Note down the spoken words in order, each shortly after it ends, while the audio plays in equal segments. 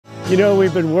You know,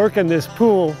 we've been working this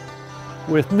pool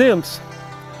with nymphs,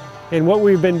 and what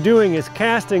we've been doing is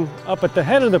casting up at the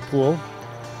head of the pool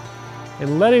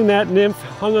and letting that nymph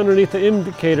hung underneath the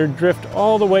indicator drift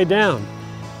all the way down.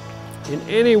 In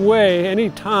any way, any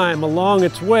time along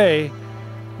its way,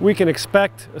 we can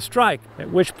expect a strike,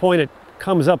 at which point it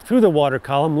comes up through the water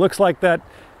column, looks like that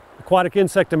aquatic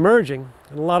insect emerging,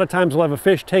 and a lot of times we'll have a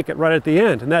fish take it right at the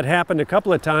end, and that happened a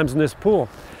couple of times in this pool.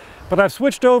 But I've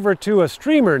switched over to a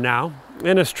streamer now,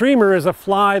 and a streamer is a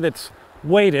fly that's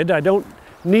weighted. I don't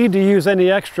need to use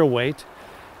any extra weight,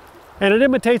 and it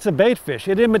imitates a bait fish.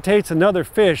 It imitates another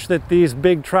fish that these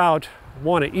big trout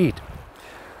want to eat.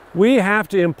 We have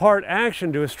to impart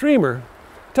action to a streamer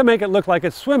to make it look like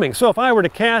it's swimming. So if I were to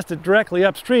cast it directly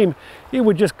upstream, it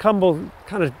would just kind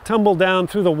of tumble down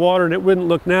through the water and it wouldn't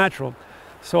look natural.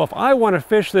 So if I want to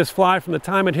fish this fly from the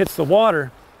time it hits the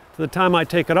water to the time I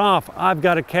take it off, I've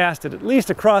got to cast it at least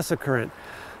across the current.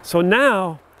 So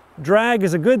now drag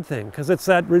is a good thing because it's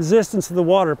that resistance of the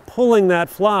water pulling that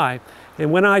fly.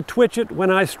 And when I twitch it, when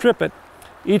I strip it,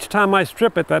 each time I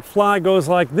strip it, that fly goes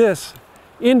like this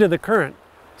into the current.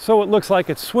 So it looks like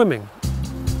it's swimming.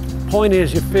 Point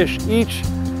is, you fish each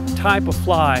type of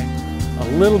fly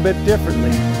a little bit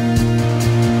differently.